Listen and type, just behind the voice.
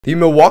The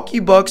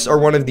Milwaukee Bucks are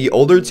one of the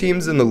older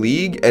teams in the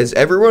league, as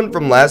everyone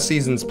from last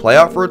season's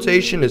playoff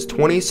rotation is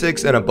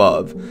 26 and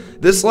above.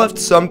 This left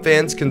some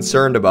fans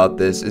concerned about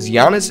this, as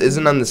Giannis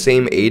isn't on the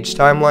same age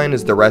timeline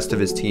as the rest of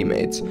his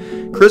teammates.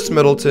 Khris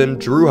Middleton,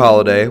 Jrue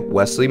Holiday,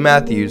 Wesley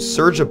Matthews,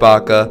 Serge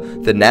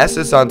Ibaka,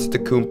 Giannis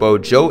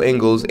Antetokounmpo, Joe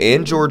Ingles,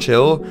 and George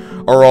Hill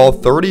are all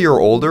 30 or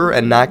older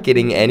and not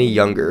getting any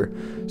younger.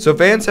 So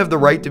fans have the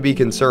right to be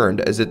concerned,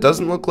 as it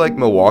doesn't look like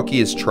Milwaukee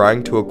is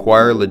trying to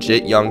acquire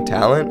legit young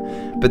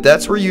talent, but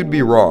that's where you'd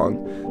be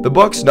wrong. The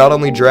Bucks not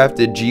only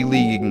drafted G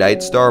League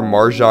Ignite star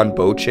MarJon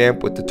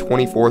Beauchamp with the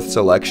 24th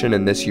selection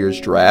in this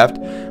year's draft,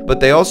 but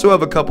they also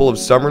have a couple of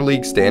Summer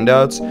League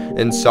standouts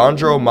in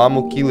Sandro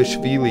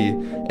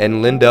Mamukelashvili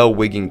and Lindell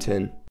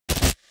Wigginton.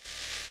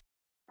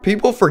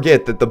 People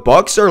forget that the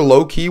Bucks are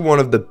low-key one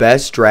of the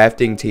best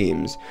drafting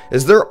teams,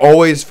 as they're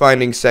always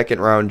finding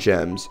second-round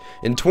gems.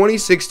 In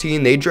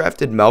 2016, they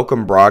drafted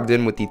Malcolm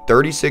Brogdon with the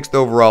 36th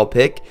overall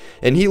pick,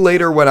 and he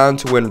later went on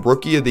to win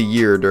Rookie of the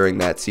Year during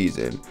that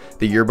season.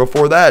 The year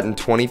before that, in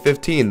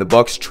 2015, the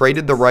Bucks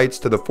traded the rights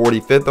to the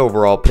 45th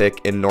overall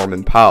pick in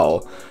Norman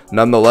Powell.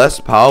 Nonetheless,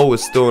 Powell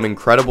was still an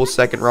incredible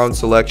second-round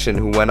selection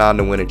who went on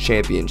to win a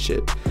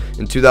championship.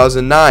 In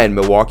 2009,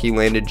 Milwaukee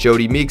landed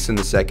Jody Meeks in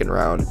the second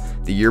round.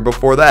 The year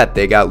before that,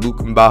 they got Luke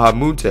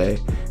Mbahumute,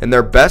 and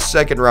their best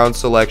second-round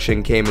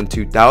selection came in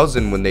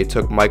 2000 when they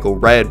took Michael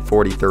Redd,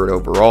 43rd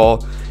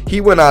overall. He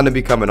went on to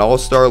become an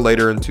All-Star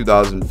later in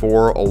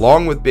 2004,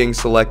 along with being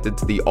selected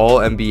to the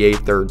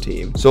All-NBA third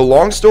team. So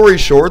long story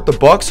short, the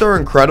Bucks are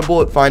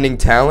incredible at finding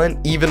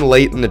talent even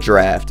late in the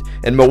draft,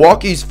 and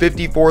Milwaukee's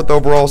 54th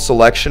overall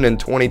selection in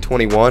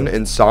 2021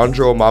 in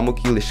Sandro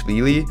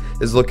Mamukelashvili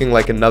is looking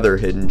like another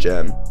hidden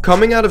gem.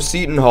 Coming out of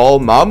Seton Hall,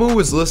 Mamu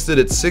was listed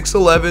at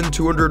 6'11",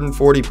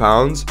 240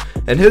 pounds,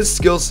 and his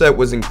skill set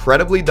was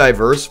incredibly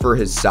diverse for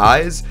his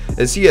size,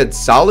 as he had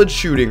solid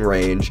shooting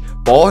range,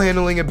 ball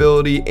handling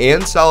ability,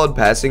 and solid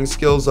passing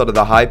skills out of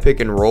the high pick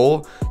and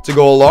roll, to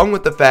go along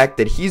with the fact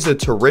that he's a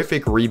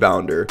terrific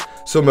rebounder.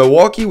 So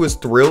Milwaukee was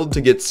thrilled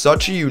to get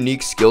such a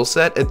unique skill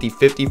set at the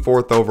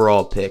 54th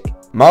overall pick.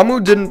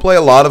 Mamu didn't play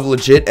a lot of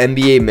legit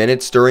NBA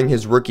minutes during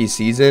his rookie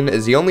season,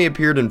 as he only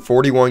appeared in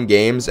 41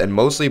 games and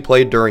mostly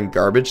played during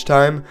garbage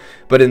time,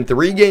 but in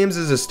 3 games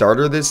as a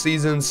starter this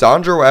season,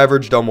 Sandro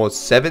averaged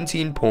almost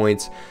 17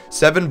 points,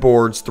 7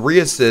 boards, 3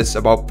 assists,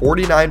 about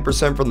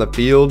 49% from the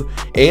field,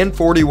 and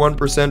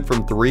 41%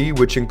 from 3,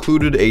 which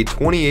included a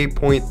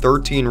 28-point,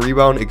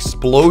 13-rebound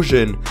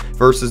explosion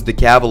versus the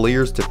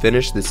Cavaliers to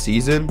finish the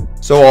season.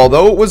 So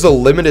although it was a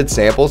limited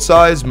sample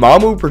size,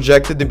 Mamu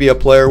projected to be a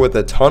player with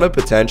a ton of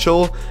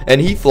potential, and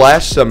he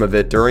flashed some of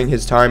it during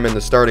his time in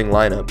the starting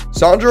lineup.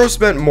 Sandro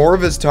spent more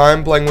of his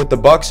time playing with the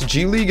Bucks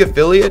G League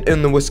affiliate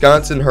in the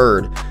Wisconsin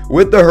Herd.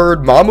 With the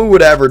Herd, Mamu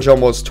would average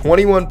almost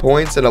 21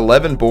 points and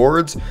 11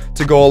 boards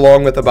to go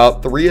along with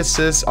about 3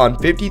 assists on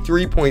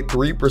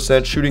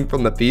 53.3% shooting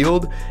from the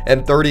field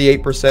and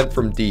 38%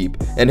 from deep,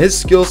 and his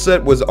skill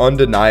set was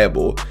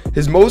undeniable,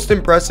 his most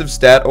impressive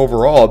stat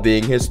overall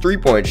being his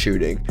 3-point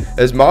shooting,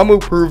 as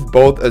Mamu proved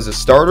both as a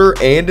starter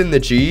and in the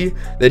G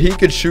that he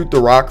could shoot the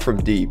rock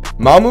from deep.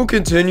 Mamu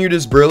continued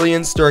his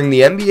brilliance during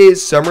the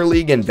NBA's Summer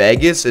League in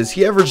Vegas, as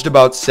he averaged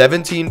about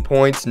 17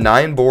 points,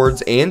 9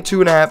 boards, and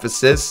 2.5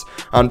 assists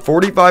on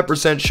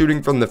 45%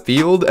 shooting from the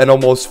field and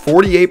almost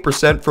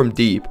 48% from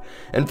deep.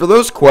 And for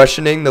those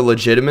questioning the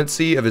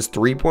legitimacy of his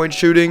 3-point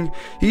shooting,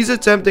 he's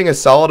attempting a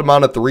solid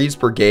amount of 3s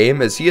per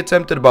game, as he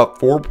attempted about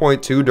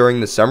 4.2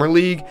 during the Summer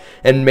League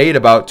and made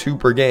about 2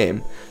 per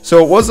game.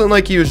 So it wasn't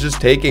like he was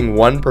just taking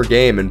 1 per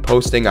game and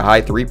posting a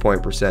high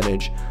 3-point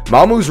percentage.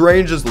 Mamu's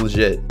range is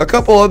legit. A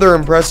couple other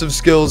impressive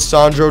skills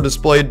Sandro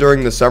displayed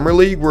during the Summer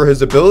League were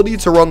his ability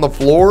to run the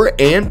floor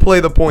and play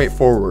the point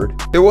forward.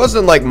 It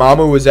wasn't like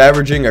Mamu was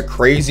averaging a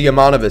crazy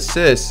amount of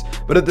assists,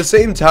 but at the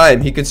same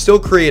time, he could still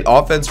create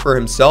offense for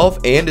himself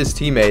and his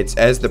teammates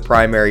as the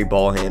primary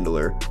ball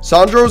handler.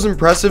 Sandro's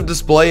impressive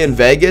display in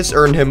Vegas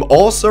earned him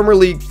All Summer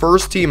League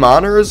first team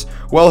honors,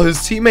 while his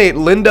teammate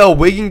Lindell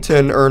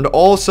Wigginton earned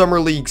All Summer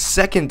League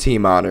second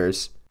team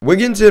honors.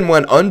 Wigginton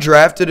went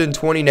undrafted in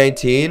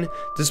 2019.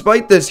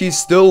 Despite this, he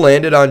still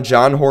landed on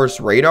John Horst's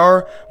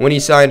radar when he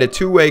signed a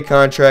 2-way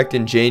contract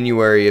in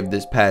January of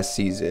this past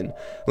season.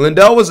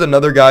 Lindell was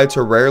another guy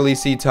to rarely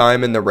see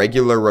time in the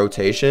regular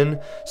rotation,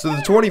 so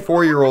the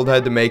 24-year-old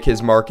had to make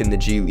his mark in the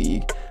G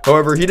League.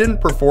 However, he didn't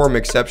perform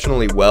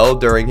exceptionally well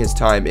during his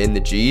time in the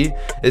G,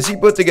 as he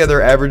put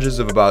together averages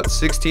of about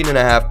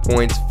 16.5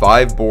 points,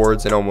 5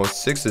 boards, and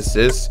almost 6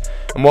 assists.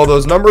 And while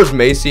those numbers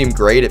may seem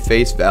great at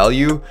face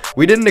value,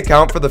 we didn't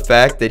account for the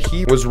fact that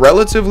he was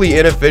relatively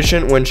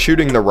inefficient when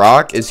shooting the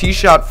rock, as he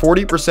shot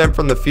 40%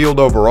 from the field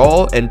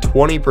overall and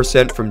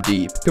 20% from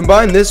deep.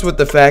 Combine this with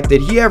the fact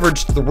that he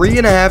averaged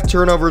 3.5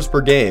 turnovers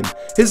per game.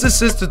 His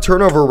assist to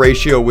turnover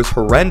ratio was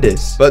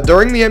horrendous. But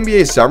during the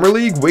NBA Summer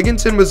League,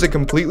 Wigginton was a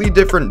completely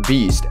different different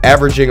beast,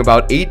 averaging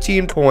about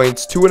 18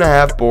 points,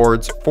 2.5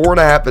 boards,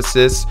 4.5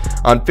 assists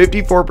on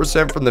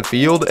 54% from the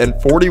field and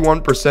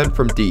 41%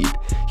 from deep.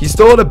 He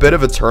still had a bit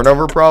of a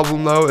turnover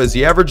problem though, as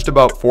he averaged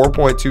about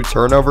 4.2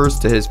 turnovers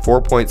to his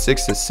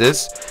 4.6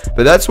 assists,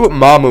 but that's what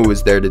Mamu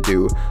was there to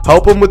do,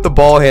 help him with the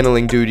ball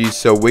handling duties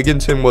so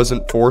Wigginton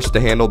wasn't forced to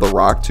handle the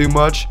rock too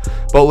much.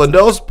 But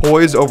Lindell's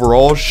poise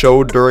overall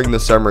showed during the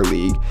summer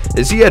league,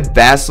 as he had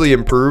vastly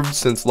improved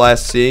since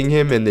last seeing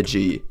him in the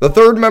G. The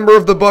third member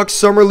of the Bucks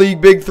summer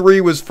league big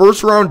three was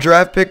first round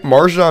draft pick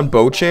MarJon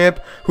Beauchamp,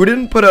 who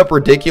didn't put up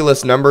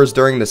ridiculous numbers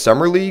during the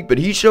summer league, but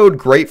he showed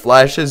great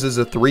flashes as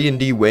a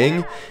 3-and-D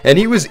wing, and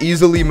he was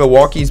easily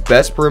Milwaukee's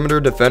best perimeter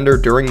defender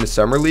during the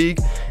summer league,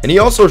 and he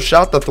also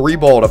shot the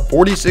 3-ball at a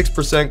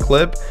 46%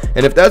 clip,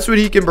 and if that's what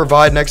he can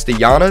provide next to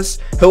Giannis,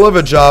 he'll have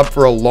a job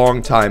for a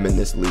long time in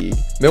this league.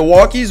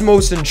 Milwaukee's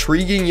most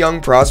intriguing young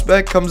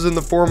prospect comes in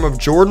the form of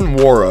Jordan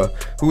Nwora,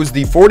 who was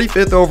the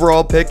 45th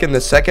overall pick in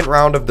the second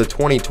round of the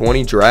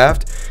 2020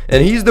 draft,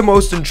 and he's the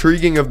most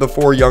intriguing of the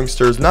 4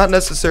 youngsters, not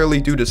necessarily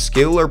due to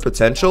skill or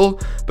potential,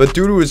 but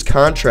due to his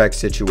contract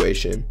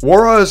situation.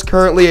 Nwora is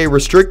currently a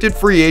restricted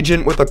free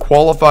agent with a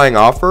qualifying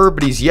offer,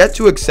 but he's yet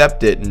to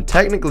accept it and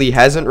technically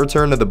hasn't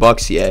returned to the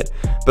Bucks yet,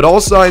 but all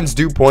signs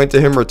do point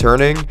to him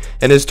returning,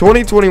 and his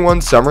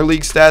 2021 summer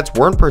league stats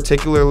weren't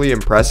particularly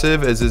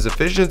impressive as his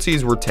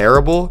efficiencies were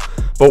terrible,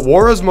 but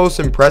Nwora's most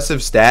impressive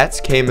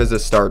stats came as a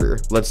starter.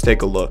 Let's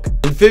take a look.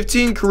 In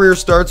 15 career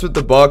starts with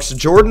the Bucks,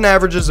 Jordan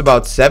averages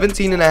about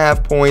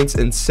 17.5 points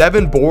and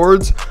 7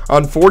 boards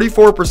on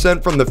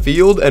 44% from the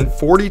field and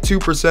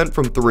 42%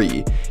 from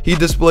 3. He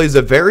displays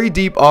a very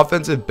deep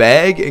offensive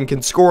bag and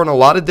can score in a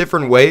lot of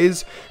different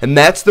ways, and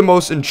that's the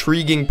most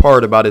intriguing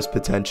part about his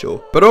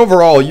potential. But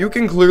overall, you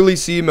can clearly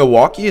see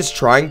Milwaukee is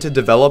trying to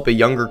develop a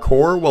younger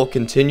core while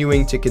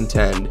continuing to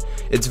contend.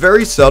 It's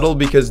very subtle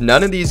because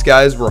none of these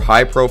guys were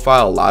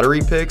high-profile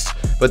lottery picks,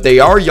 but they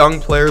are young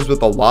players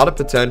with a lot of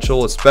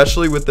potential,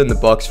 especially within the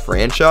Bucks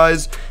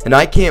franchise, and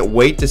I can't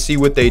wait to see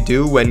what they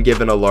do when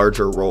given a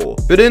larger role.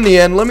 But in the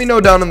end, let me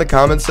know down in the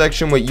comment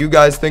section what you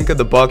guys think of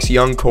the Bucks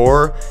young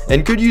core,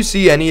 and could you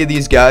see any of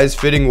these guys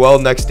fitting well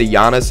next to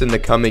Giannis in the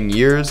coming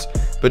years?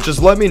 But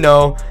just let me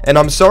know, and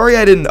I'm sorry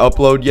I didn't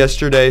upload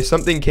yesterday.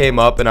 Something came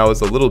up and I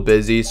was a little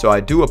busy, so I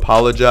do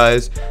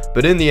apologize.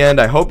 But in the end,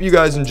 I hope you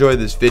guys enjoyed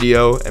this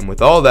video, and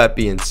with all that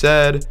being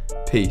said,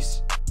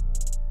 peace.